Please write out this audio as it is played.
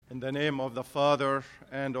the name of the Father,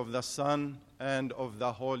 and of the Son, and of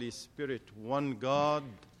the Holy Spirit, one God.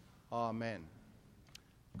 Amen.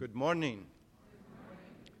 Good morning.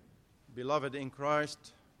 Beloved in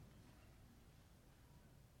Christ,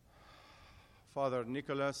 Father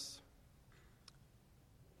Nicholas,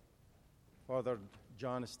 Father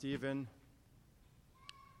John Stephen,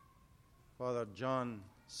 Father John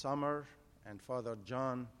Summer, and Father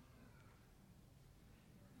John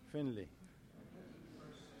Finley.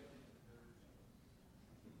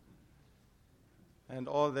 And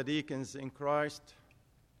all the deacons in Christ,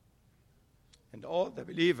 and all the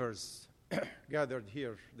believers gathered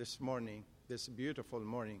here this morning, this beautiful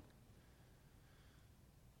morning.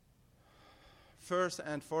 First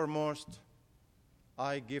and foremost,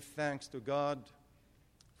 I give thanks to God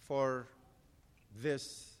for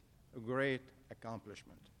this great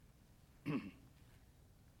accomplishment.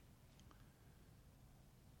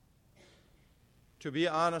 To be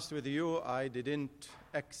honest with you, I didn't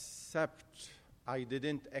expect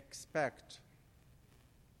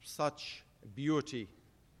such beauty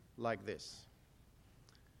like this.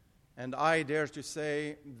 And I dare to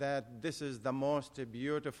say that this is the most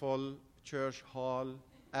beautiful church hall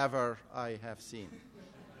ever I have seen.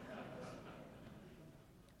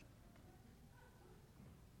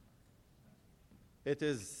 It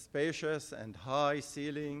is spacious and high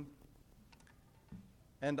ceiling,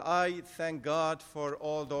 and I thank God for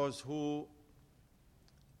all those who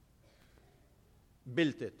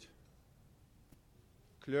built it,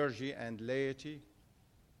 clergy and laity,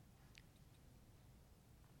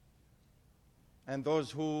 and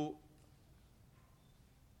those who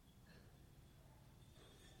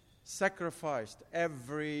sacrificed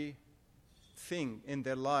everything in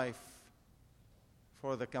their life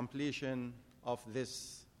for the completion of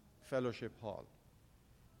this fellowship hall.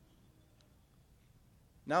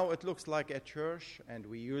 Now it looks like a church, and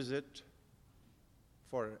we use it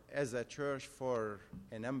as a church for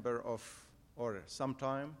a number of, for some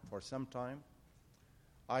time.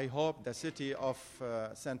 I hope the city of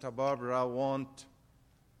Santa Barbara won't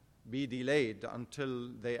be delayed until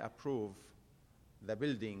they approve the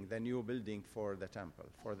building, the new building for the temple,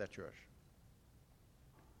 for the church.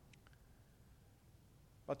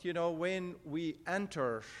 But you know, when we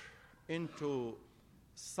enter into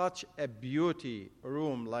such a beauty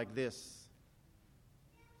room like this,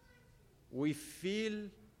 we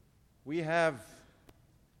have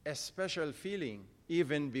a special feeling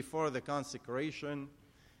even before the consecration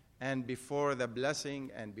and before the blessing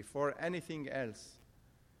and before anything else.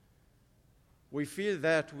 We feel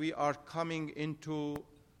that we are coming into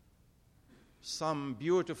some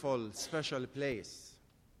beautiful, special place.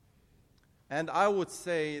 And I would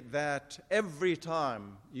say that every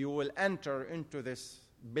time you will enter into this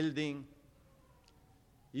building,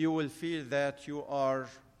 you will feel that you are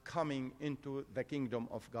coming into the kingdom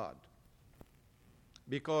of God,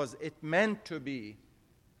 because it meant to be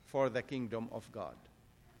for the kingdom of God.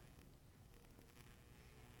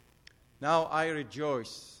 Now I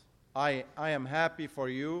rejoice. I am happy for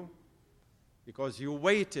you, because you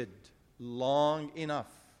waited long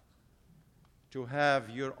enough to have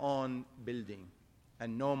your own building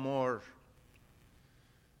and no more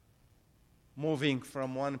moving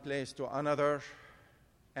from one place to another,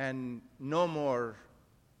 and no more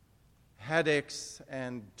headaches,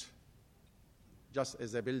 and just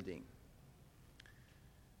as a building.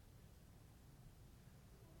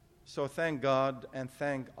 So thank God, and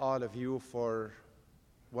thank all of you for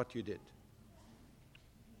what you did.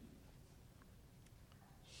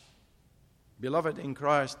 Beloved in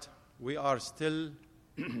Christ, we are still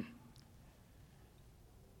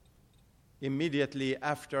immediately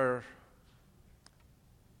after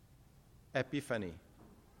Epiphany.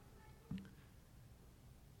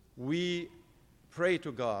 We pray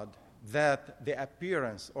to God that the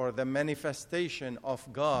appearance or the manifestation of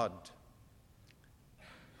God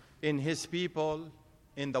in His people,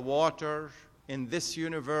 in the water, in this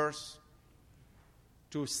universe,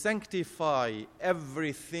 to sanctify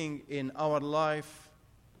everything in our life,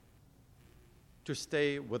 to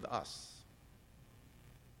stay with us.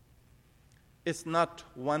 It's not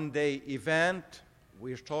one-day event.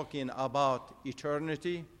 We're talking about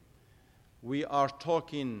eternity. We are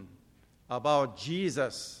talking about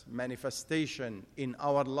Jesus' manifestation in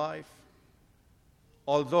our life,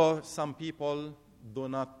 although some people do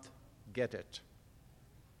not get it.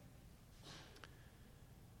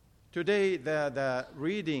 Today, the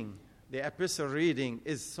reading, the epistle reading,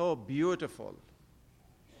 is so beautiful.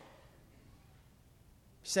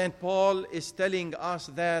 St. Paul is telling us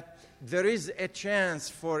that there is a chance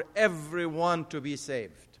for everyone to be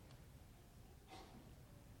saved.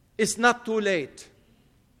 It's not too late.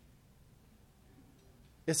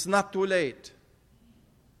 It's not too late.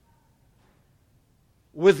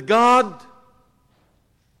 With God,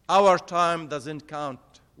 our time doesn't count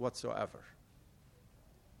whatsoever.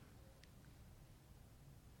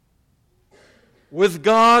 With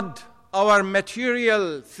God, our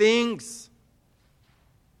material things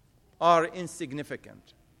are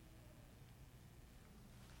insignificant.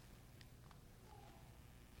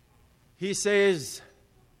 He says,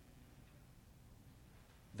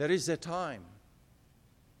 there is a time.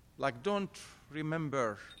 Like, don't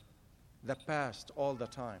remember the past all the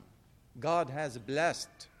time. God has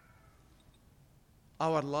blessed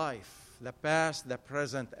our life, the past, the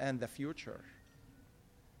present, and the future.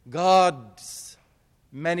 God's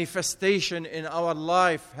manifestation in our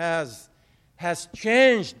life has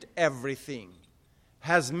changed everything,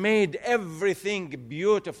 has made everything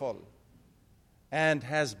beautiful, and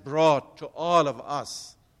has brought to all of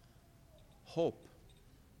us hope.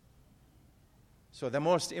 So the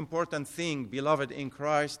most important thing, beloved in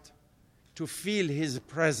Christ, to feel His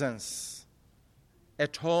presence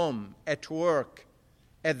at home, at work,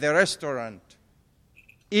 at the restaurant,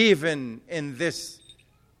 even in this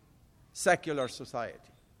secular society.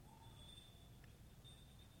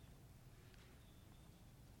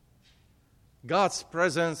 God's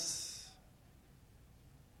presence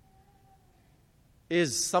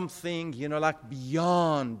is something, like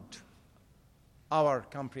beyond our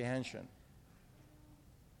comprehension.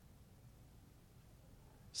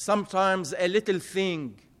 Sometimes a little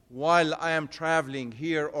thing while I am traveling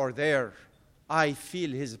here or there, I feel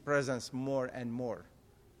His presence more and more.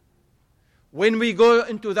 When we go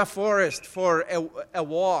into the forest for a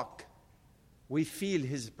walk, we feel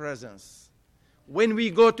His presence. When we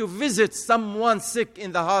go to visit someone sick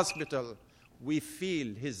in the hospital, we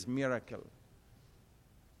feel His miracle.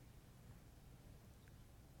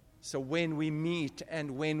 So when we meet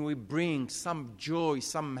and when we bring some joy,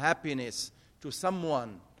 some happiness to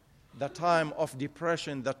someone, the time of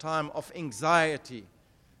depression, the time of anxiety,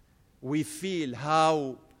 we feel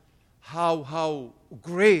how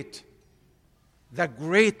great the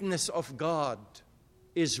greatness of God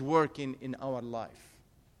is working in our life.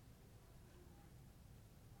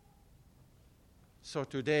 So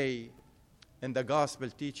today, in the gospel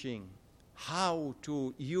teaching, how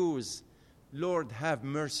to use, Lord, have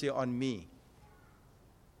mercy on me.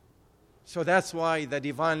 So that's why the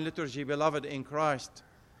divine liturgy, beloved in Christ,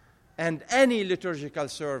 and any liturgical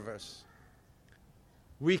service,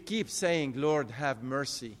 we keep saying, Lord, have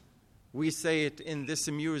mercy. We say it in this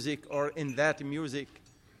music or in that music,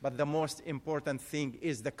 but the most important thing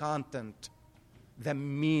is the content, the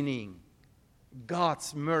meaning.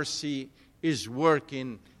 God's mercy is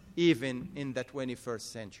working even in the 21st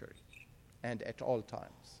century and at all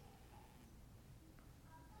times.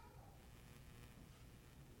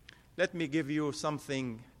 Let me give you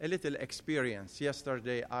something, a little experience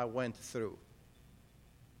yesterday I went through.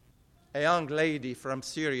 A young lady from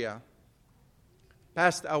Syria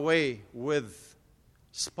passed away with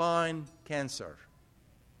spine cancer.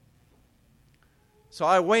 So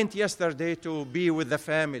I went yesterday to be with the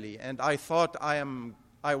family, and I thought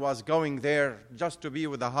I was going there just to be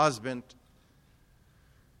with the husband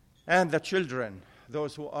and the children,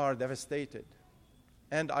 those who are devastated.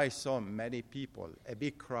 And I saw many people, a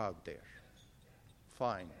big crowd there.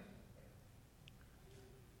 Fine.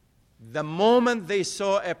 The moment they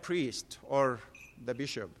saw a priest or the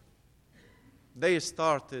bishop, they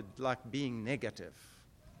started being negative.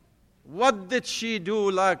 What did she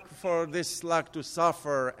do for this to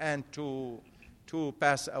suffer and to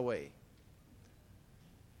pass away?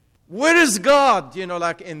 Where is God,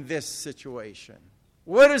 in this situation?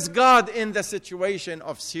 Where is God in the situation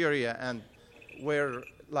of Syria and where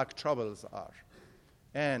troubles are?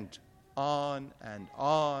 And on and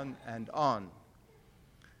on and on.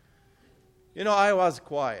 I was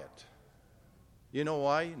quiet. You know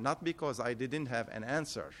why? Not because I didn't have an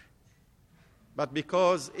answer, but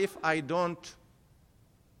because if I don't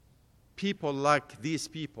people like these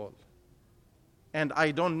people, and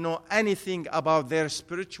I don't know anything about their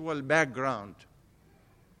spiritual background,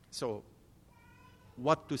 so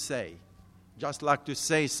what to say? Just to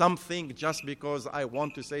say something just because I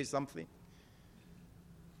want to say something?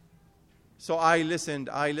 So I listened.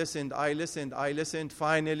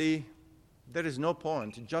 Finally, there is no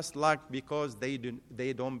point, just because they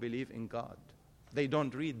don't believe in God. They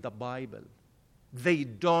don't read the Bible. They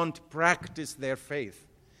don't practice their faith.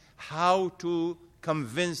 How to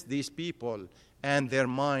convince these people and their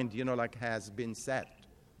mind, has been set,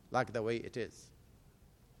 the way it is.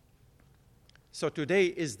 So today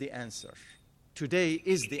is the answer. Today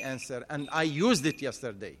is the answer, and I used it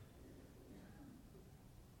yesterday.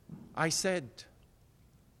 I said,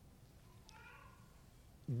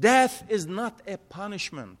 Death is not a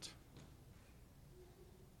punishment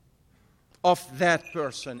of that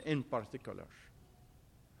person in particular.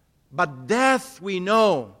 But death, we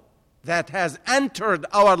know, that has entered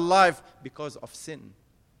our life because of sin.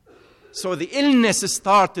 So the illness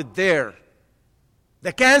started there.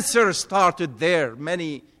 The cancer started there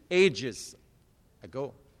many ages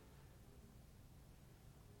ago.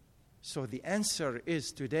 So the answer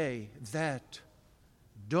is today that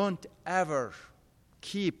don't ever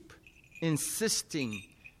keep insisting,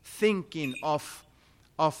 thinking of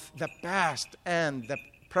the past and the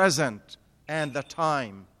present and the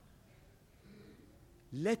time.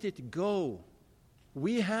 Let it go.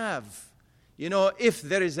 We have, if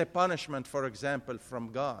there is a punishment, for example,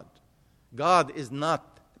 from God, God is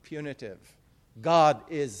not punitive. God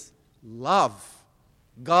is love.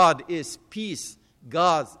 God is peace.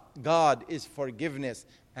 God is forgiveness,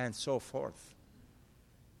 and so forth.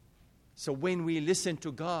 So when we listen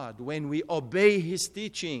to God, when we obey His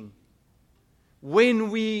teaching,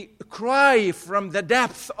 when we cry from the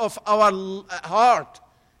depth of our heart,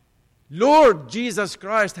 Lord Jesus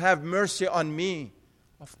Christ, have mercy on me,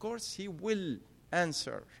 of course He will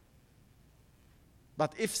answer.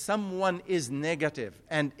 But if someone is negative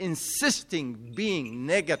and insisting being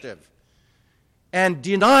negative and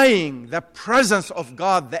denying the presence of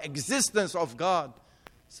God, the existence of God,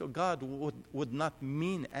 so God would not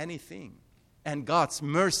mean anything, and God's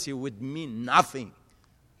mercy would mean nothing.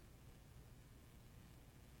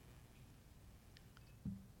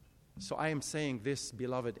 So I am saying this,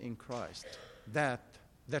 beloved in Christ, that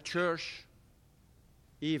the church,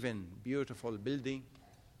 even beautiful building,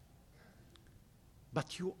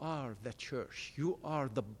 but you are the church. You are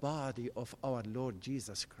the body of our Lord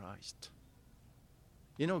Jesus Christ.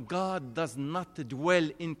 God does not dwell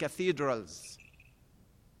in cathedrals.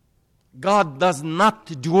 God does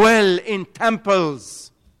not dwell in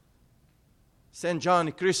temples. St.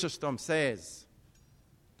 John Chrysostom says,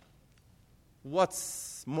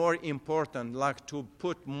 what's more important, like to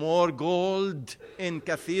put more gold in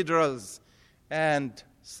cathedrals and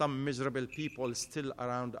some miserable people still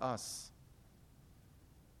around us?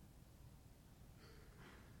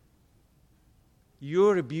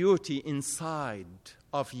 Your beauty inside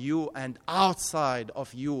of you and outside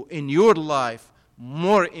of you in your life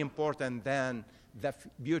more important than the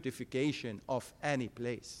beautification of any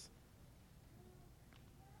place.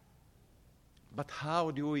 But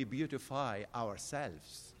how do we beautify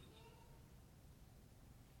ourselves?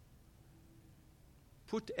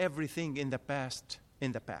 Put everything in the past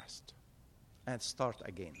and start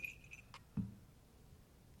again.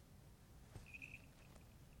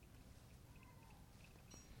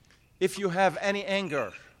 If you have any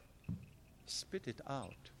anger, spit it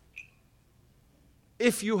out.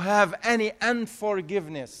 If you have any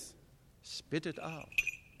unforgiveness, spit it out.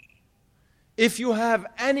 If you have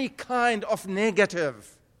any kind of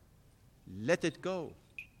negative, let it go.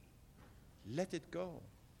 Let it go.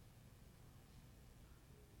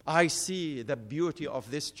 I see the beauty of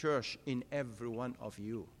this church in every one of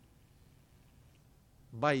you.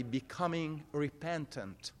 By becoming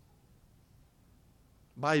repentant,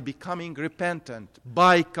 by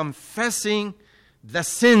confessing the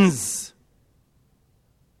sins,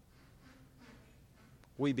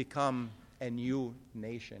 we become a new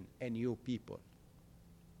nation, a new people.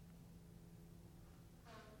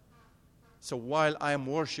 So while I am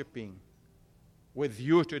worshiping with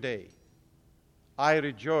you today, I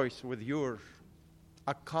rejoice with your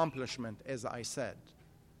accomplishment, as I said.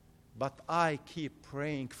 But I keep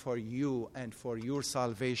praying for you and for your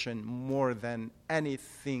salvation more than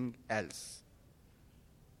anything else.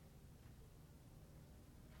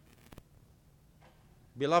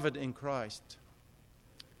 Beloved in Christ,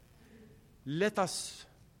 let us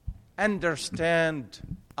understand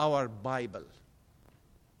our Bible.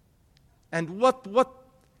 And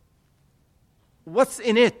what's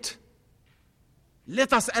in it?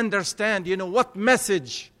 Let us understand, what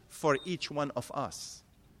message for each one of us.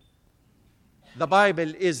 The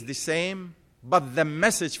Bible is the same, but the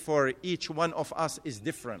message for each one of us is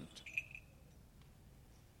different.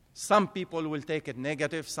 Some people will take it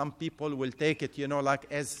negative. Some people will take it, like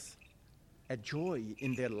as a joy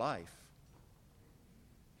in their life.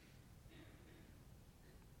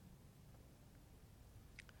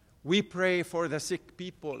 We pray for the sick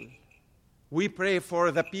people. We pray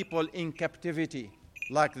for the people in captivity,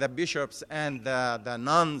 like the bishops and the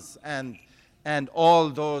nuns and all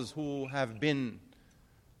those who have been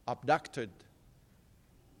abducted.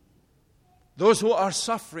 Those who are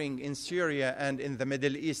suffering in Syria and in the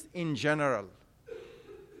Middle East in general.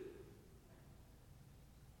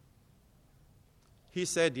 He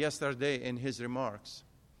said yesterday in his remarks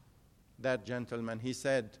that gentleman. He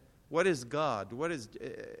said, "Where is God? Where is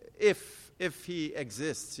if He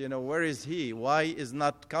exists? Where is He? Why is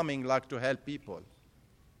not coming like to help people?"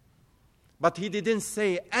 But he didn't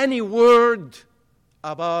say any word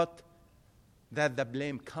about that the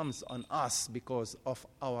blame comes on us because of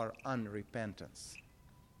our unrepentance.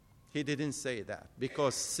 He didn't say that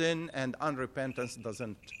because sin and unrepentance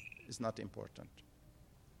is not important.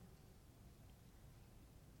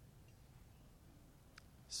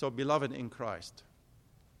 So, beloved in Christ,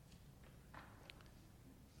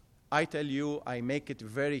 I tell you, I make it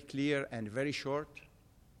very clear and very short.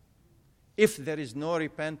 If there is no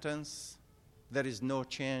repentance, there is no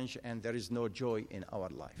change and there is no joy in our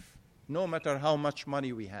life. No matter how much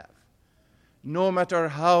money we have, no matter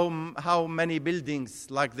how many buildings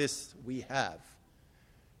like this we have,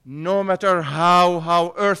 no matter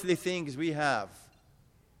how earthly things we have,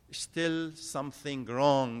 still something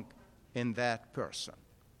wrong in that person.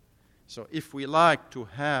 So if we like to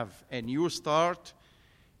have a new start,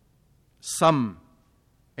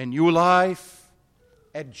 a new life,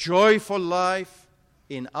 a joyful life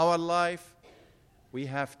in our life, we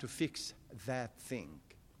have to fix that thing.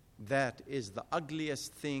 That is the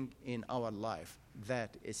ugliest thing in our life.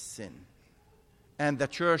 That is sin. And the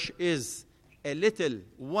church is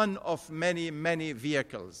one of many, many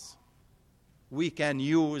vehicles we can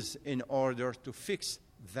use in order to fix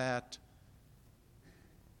that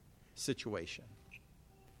situation.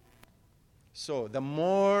 So the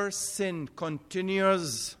more sin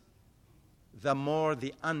continues, the more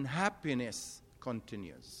the unhappiness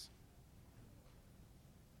continues.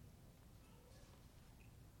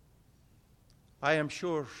 I am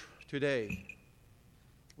sure today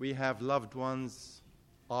we have loved ones,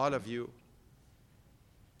 all of you.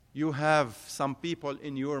 You have some people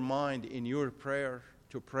in your mind, in your prayer,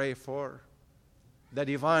 to pray for. The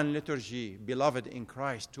divine liturgy, beloved in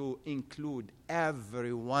Christ, to include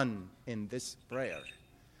everyone in this prayer,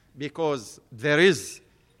 because there is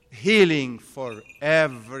healing for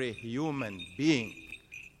every human being.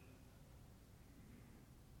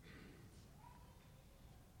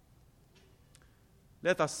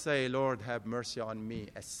 Let us say, "Lord, have mercy on me,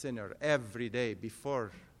 a sinner," every day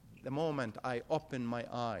before the moment I open my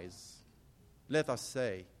eyes. Let us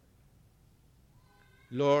say,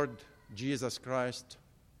 "Lord Jesus Christ,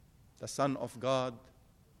 the Son of God,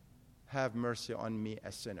 have mercy on me,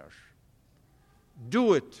 a sinner."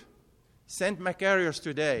 Do it. Saint Macarius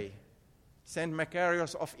today, Saint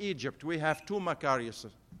Macarius of Egypt. We have two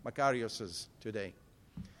Macariuses today.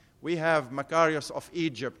 We have Macarius of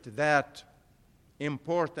Egypt, that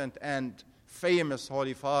important and famous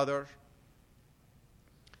Holy Father.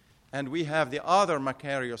 And we have the other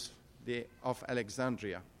Macarius of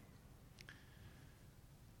Alexandria.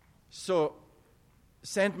 So,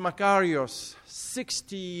 Saint Macarius,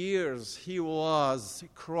 60 years he was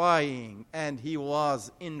crying and he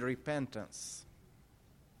was in repentance.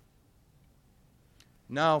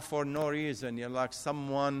 Now, for no reason, you're like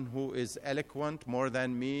someone who is eloquent more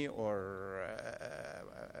than me or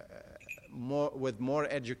with more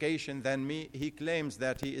education than me, he claims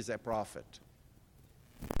that he is a prophet.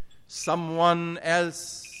 Someone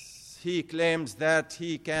else, he claims that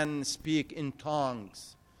he can speak in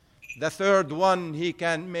tongues. The third one, he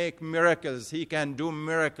can make miracles, he can do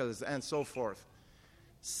miracles, and so forth.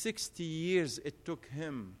 60 years it took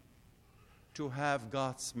him to have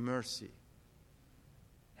God's mercy.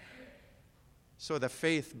 So the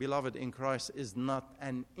faith, beloved in Christ, is not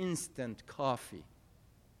an instant coffee.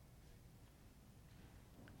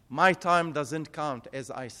 My time doesn't count, as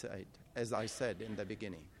I said in the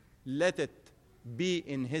beginning. Let it be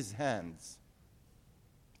in His hands,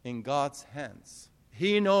 in God's hands.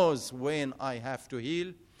 He knows when I have to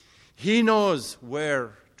heal. He knows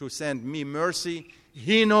where to send me mercy.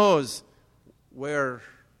 He knows where,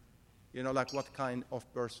 what kind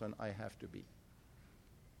of person I have to be.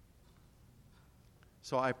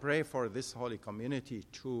 So I pray for this holy community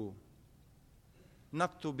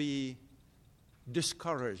not to be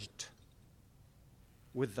discouraged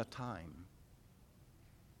with the time.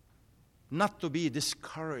 Not to be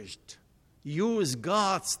discouraged. Use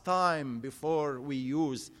God's time before we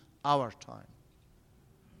use our time.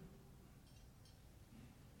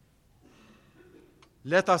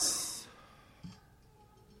 Let us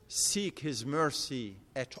seek His mercy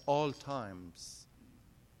at all times.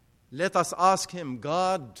 Let us ask Him,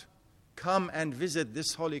 "God, come and visit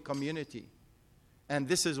this holy community." And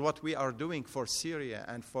this is what we are doing for Syria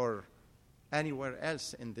and for anywhere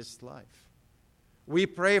else in this life. We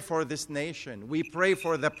pray for this nation. We pray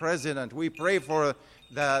for the president. We pray for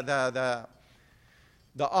the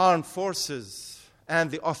armed forces and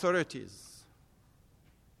the authorities.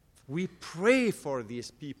 we pray for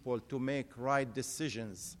these people to make right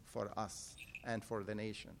decisions for us and for the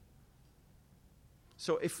nation.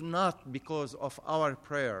 So if not because of our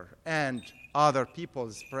prayer and other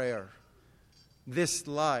people's prayer, this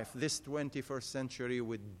life, this 21st century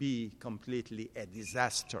would be completely a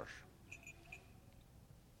disaster.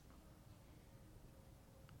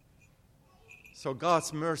 So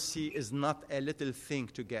God's mercy is not a little thing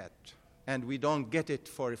to get, and we don't get it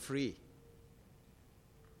for free.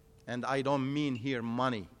 And I don't mean here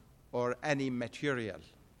money or any material.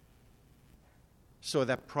 So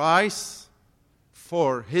the price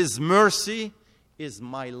for His mercy is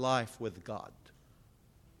my life with God.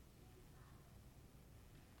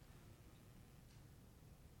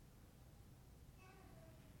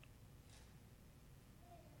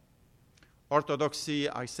 Orthodoxy,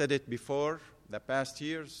 I said it before, the past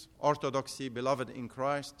years, orthodoxy, beloved in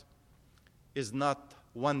Christ, is not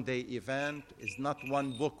one-day event, is not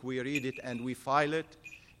one book we read it and we file it,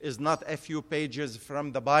 is not a few pages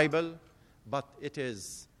from the Bible, but it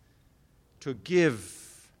is to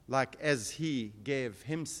give, like as He gave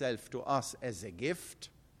Himself to us as a gift,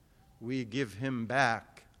 we give Him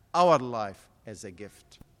back our life as a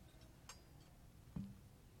gift.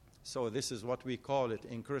 So this is what we call it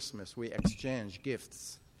in Christmas. We exchange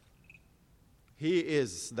gifts. He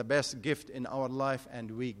is the best gift in our life, and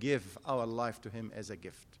we give our life to Him as a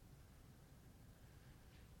gift.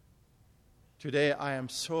 Today I am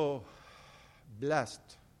so blessed.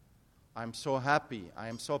 I'm so happy. I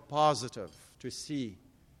am so positive to see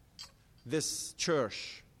this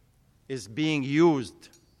church is being used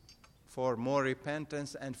for more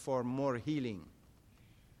repentance and for more healing,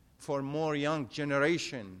 for more young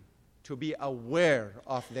generation to be aware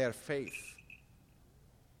of their faith.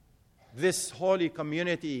 This holy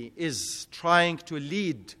community is trying to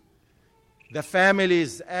lead the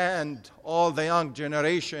families and all the young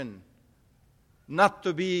generation not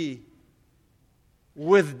to be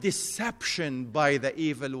with deception by the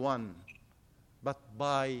evil one, but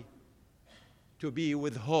to be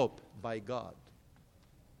with hope by God.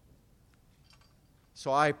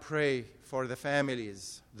 So I pray for the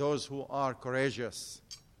families, those who are courageous,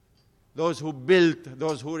 those who built,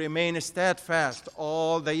 those who remain steadfast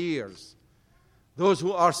all the years, those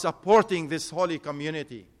who are supporting this holy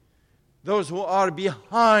community, those who are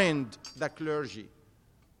behind the clergy,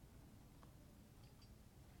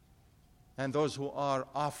 and those who are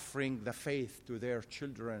offering the faith to their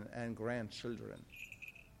children and grandchildren.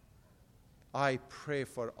 I pray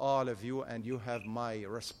for all of you, and you have my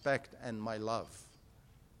respect and my love.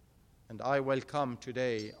 And I welcome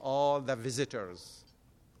today all the visitors.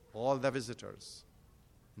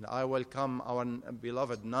 And I welcome our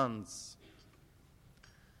beloved nuns.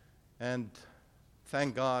 And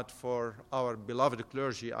thank God for our beloved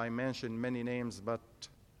clergy. I mentioned many names, but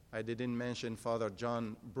I didn't mention Father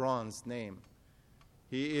John Braun's name.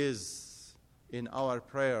 He is in our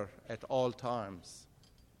prayer at all times.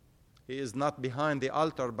 He is not behind the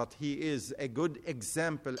altar, but he is a good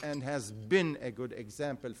example and has been a good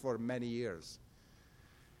example for many years.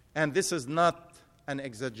 And this is not an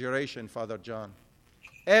exaggeration, Father John.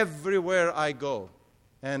 Everywhere I go,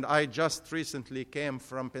 and I just recently came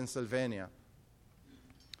from Pennsylvania.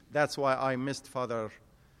 That's why I missed Father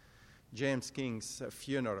James King's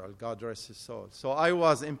funeral, God rest his soul. So I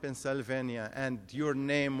was in Pennsylvania, and your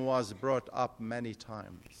name was brought up many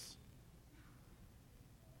times.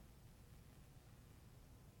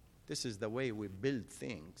 This is the way we build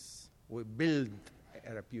things. We build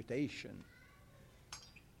a reputation.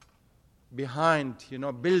 Behind,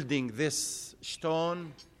 building this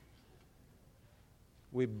stone,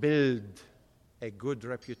 we build a good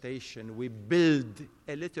reputation. We build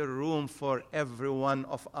a little room for every one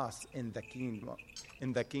of us in the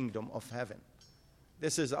kingdom of heaven.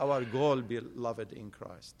 This is our goal, beloved in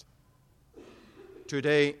Christ.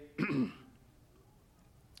 Today,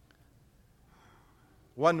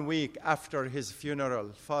 1 week after his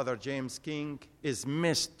funeral, Father James King is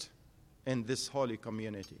missed in this holy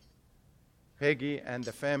community. Peggy and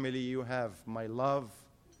the family, you have my love,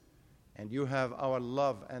 and you have our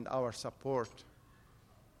love and our support.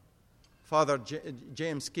 Father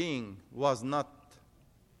James King was not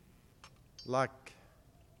like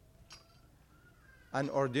an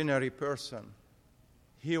ordinary person.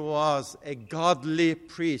 He was a godly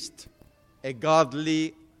priest, a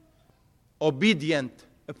godly, obedient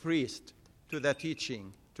priest to the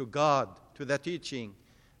teaching, to God, to the teaching,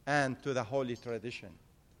 and to the holy tradition.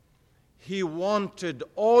 He wanted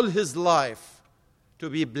all his life to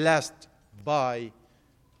be blessed by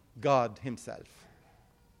God himself.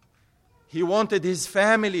 He wanted his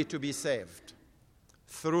family to be saved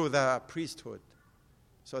through the priesthood.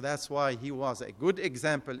 So that's why he was a good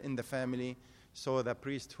example in the family, so the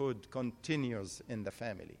priesthood continues in the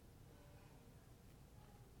family.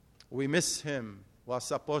 We miss him. Was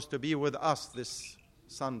supposed to be with us this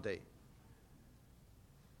Sunday.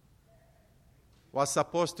 Was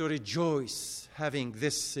supposed to rejoice having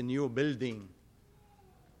this new building.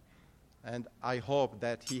 And I hope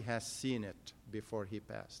that he has seen it before he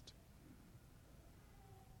passed.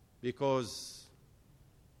 Because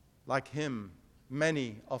like him,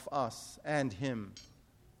 many of us and him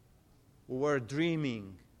were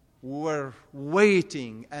dreaming, were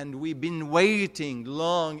waiting, and we've been waiting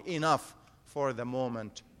long enough for the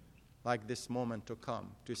moment, like this moment to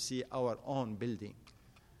come, to see our own building.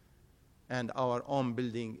 And our own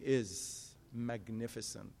building is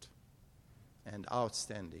magnificent and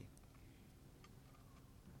outstanding.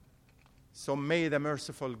 So may the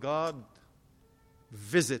merciful God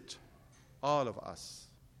visit all of us.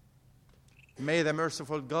 May the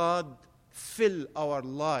merciful God fill our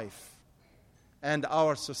life and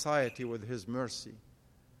our society with his mercy.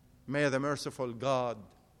 May the merciful God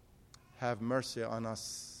have mercy on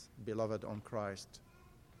us, beloved on Christ.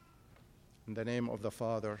 In the name of the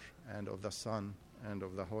Father, and of the Son, and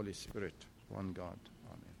of the Holy Spirit, one God.